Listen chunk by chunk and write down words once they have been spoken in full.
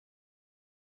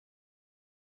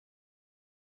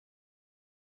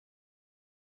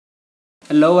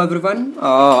Hello everyone,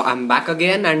 I'm back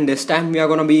again, and this time we are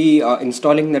going to be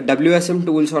installing the WSM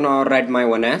tools on our RedMi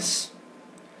 1S.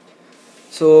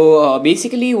 So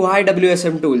basically, why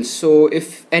WSM tools? So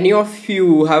if any of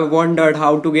you have wondered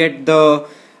how to get the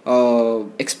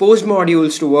Xposed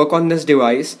modules to work on this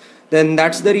device, then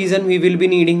that's the reason we will be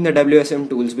needing the WSM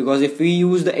tools, because if we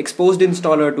use the Xposed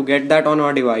installer to get that on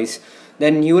our device,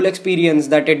 then you will experience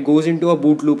that it goes into a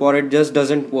boot loop or it just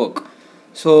doesn't work.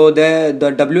 So the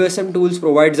WSM tools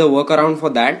provides a workaround for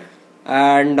that,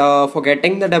 and for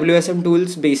getting the WSM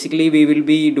tools, basically we will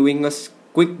be doing a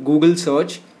quick Google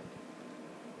search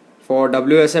for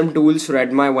WSM tools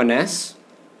RedMi 1S.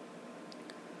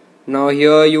 Now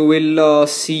here you will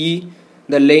see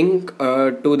the link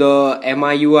to the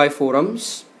MIUI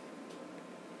forums.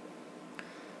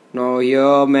 Now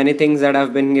here many things that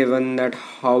have been given, that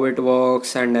how it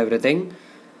works and everything.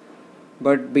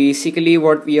 But basically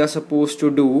what we are supposed to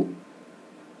do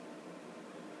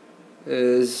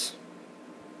is,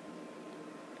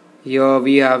 here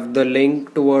we have the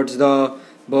link towards the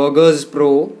Burgers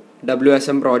Pro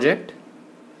WSM project,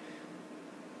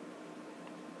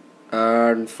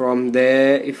 and from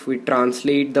there if we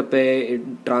translate the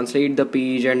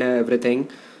page and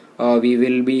everything, we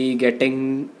will be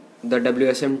getting the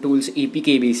WSM tools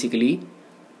APK basically.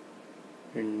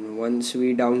 And once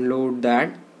we download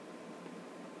that,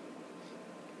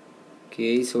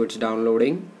 okay, so it's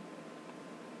downloading.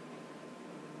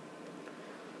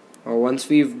 Once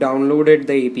we've downloaded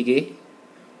the APK,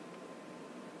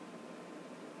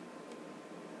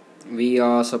 we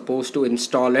are supposed to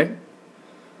install it,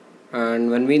 and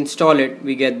when we install it,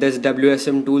 we get this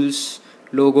WSM tools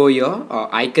logo here,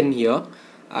 icon here,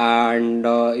 and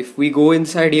if we go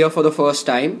inside here for the first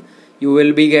time, you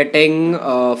will be getting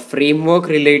framework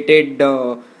related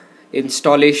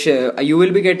installation. You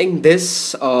will be getting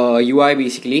this UI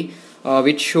basically,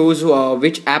 which shows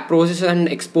which app process and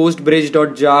Xposed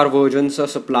bridge.jar versions are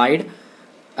supplied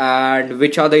and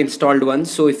which are the installed ones.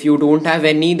 So if you don't have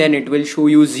any, then it will show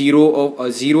you 0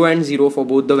 and 0 for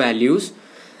both the values,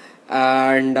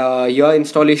 and your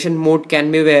installation mode can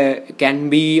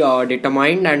be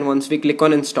determined, and once we click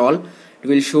on install, it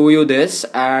will show you this,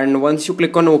 and once you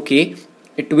click on OK,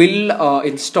 it will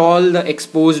install the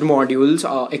Xposed modules,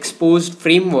 Xposed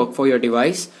framework for your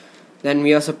device. Then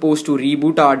we are supposed to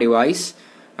reboot our device,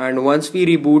 and once we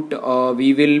reboot,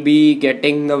 we will be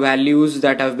getting the values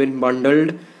that have been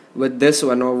bundled with this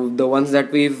one, of the ones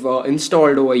that we've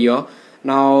installed over here.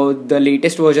 Now the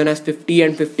latest version has 50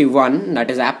 and 51,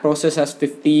 that is app process has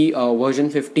 50, version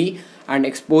 50, and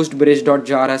Xposed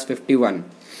bridge.jar has 51.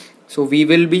 So we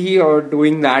will be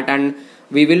doing that, and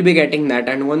we will be getting that.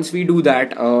 And once we do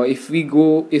that, if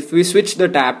we switch the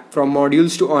tab from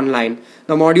modules to online,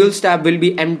 the modules tab will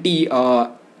be empty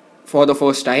for the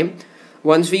first time.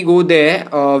 Once we go there,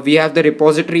 we have the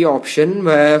repository option,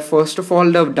 where first of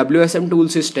all the WSM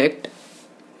tools is ticked,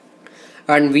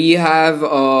 and we have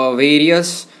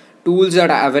various tools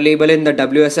that are available in the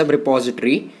WSM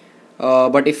repository.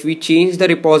 But if we change the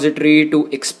repository to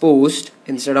Xposed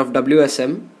instead of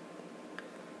WSM,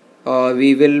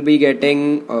 we will be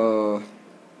getting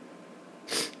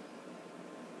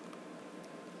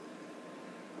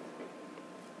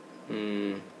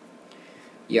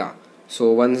yeah,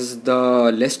 so once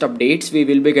the list updates, we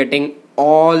will be getting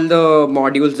all the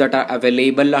modules that are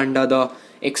available under the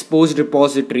Xposed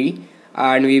repository,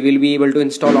 and we will be able to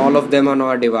install all of them on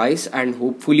our device, and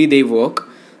hopefully they work.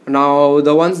 Now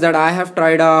the ones that I have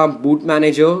tried are Boot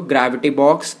Manager, Gravity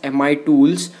Box, MI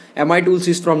Tools. MI Tools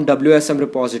is from WSM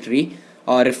repository,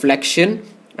 Reflection,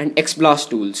 and XBlast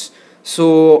Tools.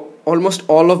 So almost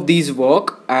all of these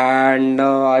work, and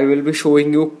I will be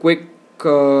showing you quick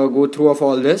go through of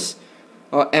all this.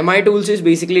 MI Tools is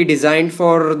basically designed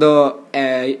for the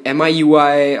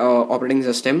MIUI operating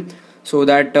system, so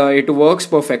that it works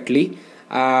perfectly,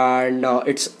 and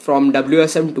it's from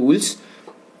WSM Tools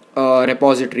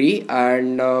repository.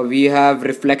 And we have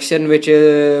Reflection, which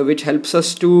helps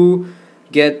us to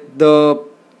handle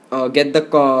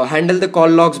the call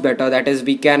logs better. That is,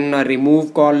 we can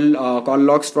remove call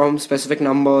logs from specific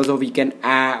numbers, or we can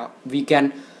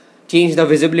change the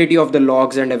visibility of the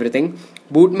logs and everything.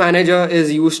 Boot Manager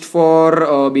is used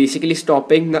for basically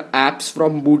stopping the apps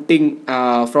from booting,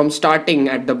 from starting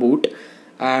at the boot.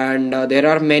 And there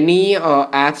are many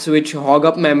apps which hog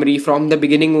up memory from the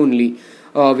beginning only,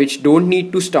 which don't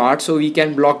need to start, so we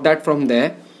can block that from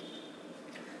there.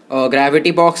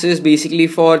 Gravity Box is basically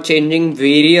for changing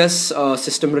various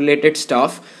system related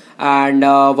stuff. And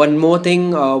one more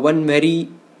thing, one very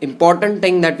important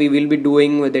thing that we will be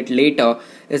doing with it later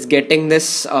is getting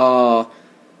this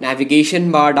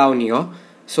navigation bar down here.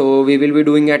 so we will be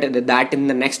doing that in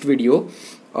the next video.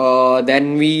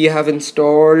 Then we have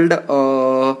installed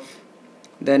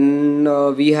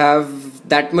we have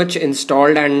that much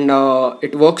installed, and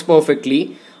it works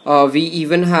perfectly. We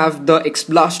even have the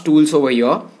Xposed tools over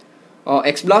here.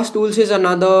 Xposed tools is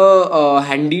another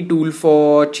handy tool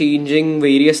for changing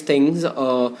various things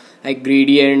like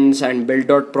gradients and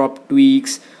build.prop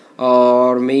tweaks,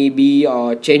 or maybe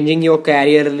changing your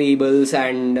carrier labels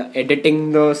and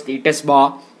editing the status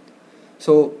bar.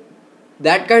 So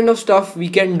that kind of stuff we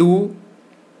can do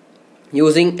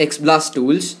using Xposed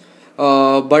tools.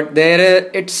 But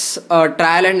it's a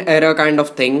trial and error kind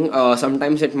of thing.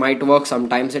 Sometimes it might work,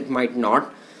 sometimes it might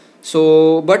not.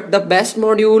 So, but the best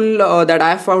module that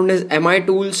I found is MI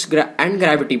tools and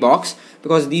Gravity Box,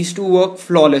 because these two work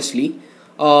flawlessly.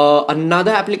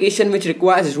 Another application which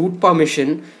requires root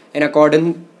permission in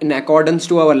accordance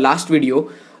to our last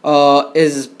video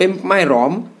is Pimp My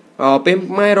ROM. Pimp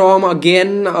My ROM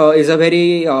again is a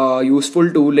very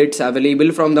useful tool. It's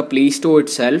available from the Play Store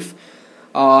itself.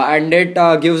 And it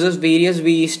gives us various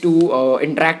ways to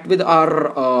interact with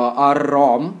our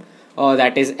ROM,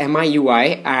 that is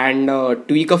MIUI, and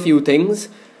tweak a few things.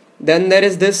 Then there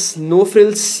is this no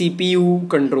frills CPU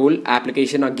control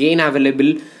application, again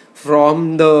available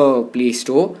from the Play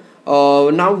Store.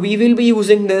 Now we will be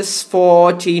using this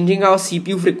for changing our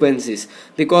CPU frequencies,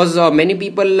 because many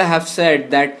people have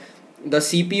said that the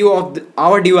CPU of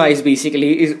our device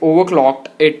basically is overclocked.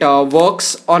 It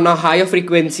works on a higher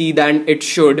frequency than it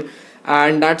should,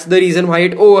 and that's the reason why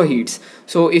it overheats.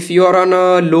 So if you are on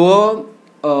a lower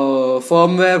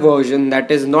firmware version that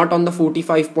is not on the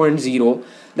 45.0,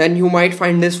 then you might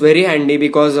find this very handy,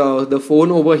 because the phone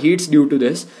overheats due to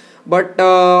this. But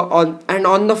on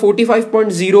the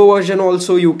 45.0 version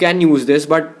also you can use this,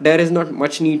 but there is not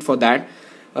much need for that.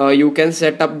 You can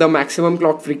set up the maximum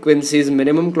clock frequencies,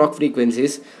 minimum clock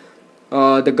frequencies,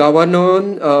 the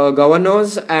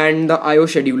governors and the IO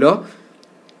scheduler.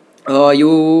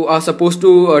 You are supposed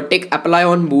to tick apply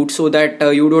on boot, so that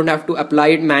you don't have to apply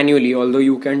it manually, although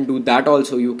you can do that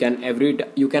also. You can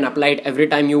apply it every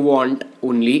time you want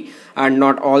only, and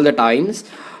not all the times.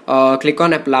 Click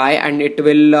on apply and it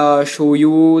will show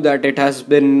you that it has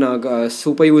been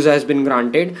super user has been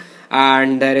granted,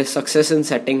 and there is success in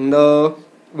setting the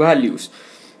values.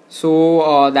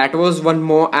 So that was one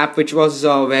more app which was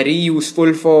very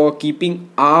useful for keeping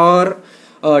our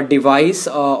device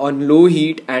on low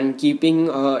heat and keeping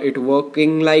it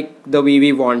working like the way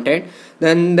we wanted.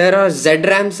 Then there are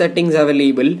ZRAM settings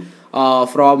available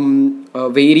from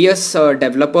various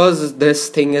developers. This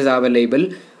thing is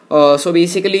available. So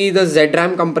basically the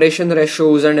ZRAM compression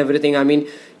ratios and everything, I mean,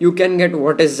 you can get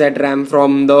what is ZRAM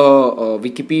from the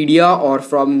Wikipedia or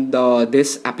from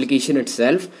this application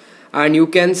itself, and you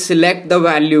can select the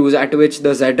values at which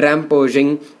the ZRAM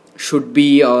purging should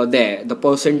be there, the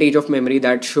percentage of memory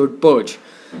that should purge.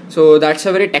 So that's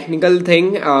a very technical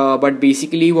thing, but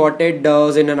basically what it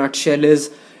does in a nutshell is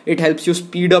it helps you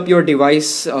speed up your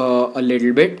device a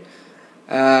little bit.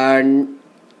 And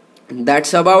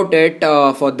that's about it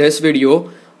for this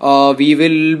video. We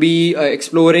will be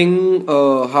exploring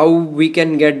how we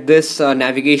can get this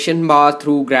navigation bar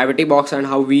through Gravity Box, and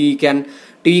how we can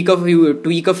tweak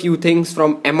a few things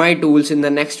from MI tools in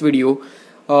the next video.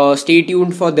 Stay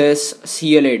tuned for this. See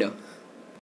you later.